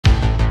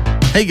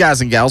Hey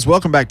guys and gals,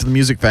 welcome back to the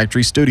Music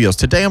Factory Studios.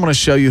 Today I'm going to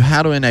show you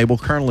how to enable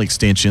kernel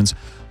extensions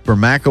for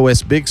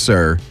macOS Big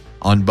Sur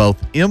on both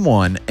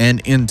M1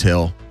 and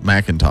Intel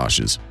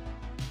Macintoshes.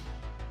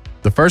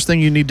 The first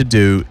thing you need to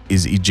do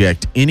is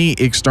eject any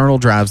external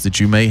drives that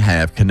you may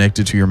have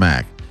connected to your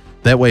Mac.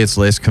 That way it's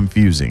less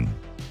confusing.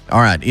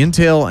 Alright,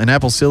 Intel and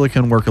Apple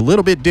Silicon work a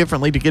little bit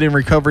differently to get in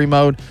recovery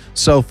mode.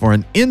 So for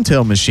an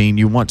Intel machine,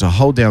 you want to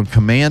hold down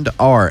Command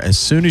R as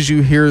soon as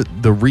you hear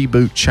the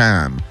reboot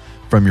chime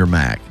from your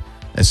Mac.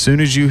 As soon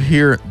as you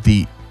hear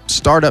the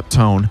startup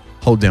tone,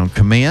 hold down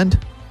Command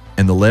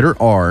and the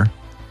letter R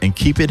and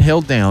keep it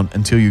held down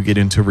until you get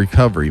into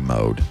recovery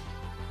mode.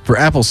 For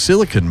Apple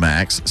Silicon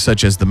Macs,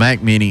 such as the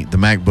Mac Mini, the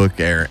MacBook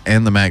Air,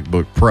 and the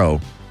MacBook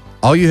Pro,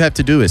 all you have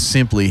to do is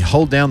simply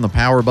hold down the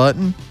power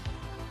button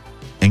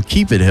and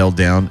keep it held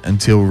down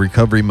until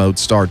recovery mode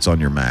starts on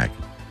your Mac.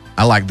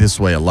 I like this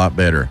way a lot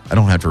better. I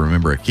don't have to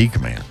remember a key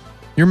command.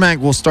 Your Mac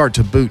will start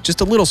to boot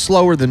just a little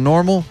slower than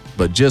normal,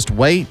 but just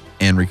wait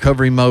and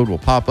recovery mode will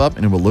pop up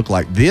and it will look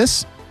like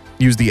this.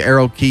 Use the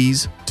arrow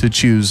keys to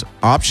choose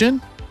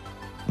option.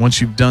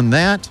 Once you've done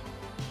that,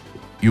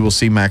 you will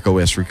see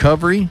macOS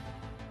recovery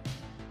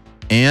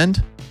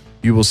and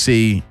you will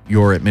see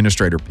your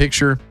administrator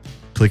picture.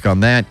 Click on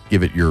that,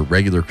 give it your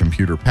regular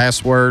computer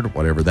password,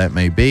 whatever that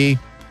may be,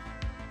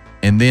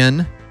 and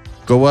then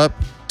go up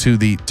to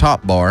the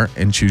top bar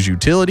and choose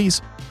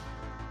Utilities,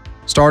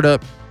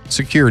 Startup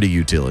Security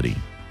Utility.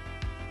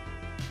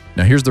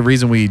 Now here's the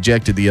reason we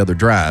ejected the other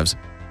drives.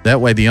 That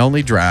way the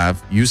only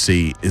drive you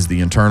see is the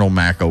internal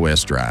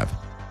macOS drive.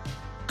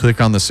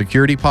 Click on the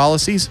security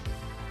policies.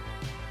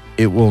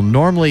 It will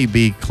normally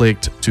be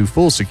clicked to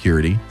full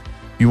security.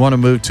 You want to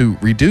move to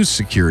reduce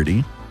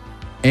security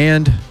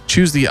and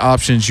choose the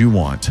options you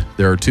want.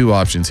 There are two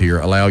options here.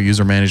 Allow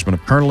user management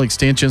of kernel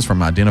extensions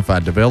from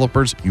identified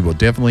developers. You will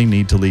definitely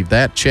need to leave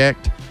that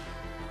checked.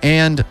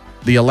 And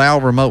the allow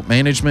remote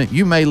management,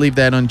 you may leave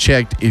that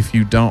unchecked if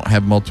you don't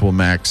have multiple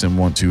Macs and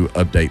want to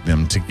update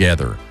them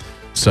together.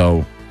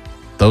 So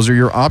those are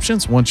your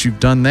options. Once you've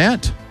done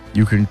that,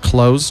 you can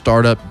close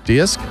Startup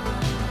Disk.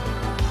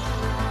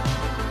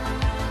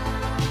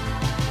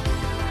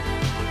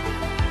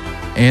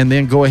 And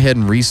then go ahead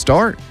and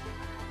restart.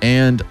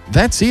 And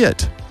that's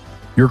it.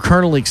 Your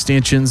kernel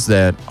extensions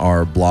that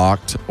are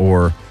blocked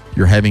or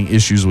you're having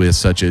issues with,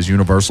 such as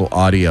universal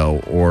audio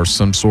or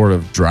some sort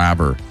of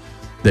driver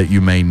that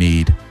you may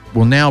need,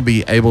 will now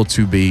be able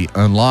to be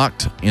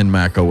unlocked in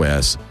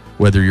macOS,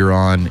 whether you're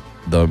on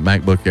the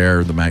MacBook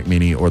Air, the Mac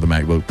Mini, or the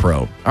MacBook Pro.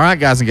 All right,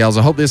 guys and gals,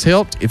 I hope this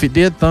helped. If it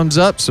did, thumbs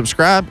up,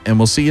 subscribe, and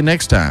we'll see you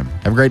next time.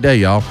 Have a great day,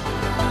 y'all.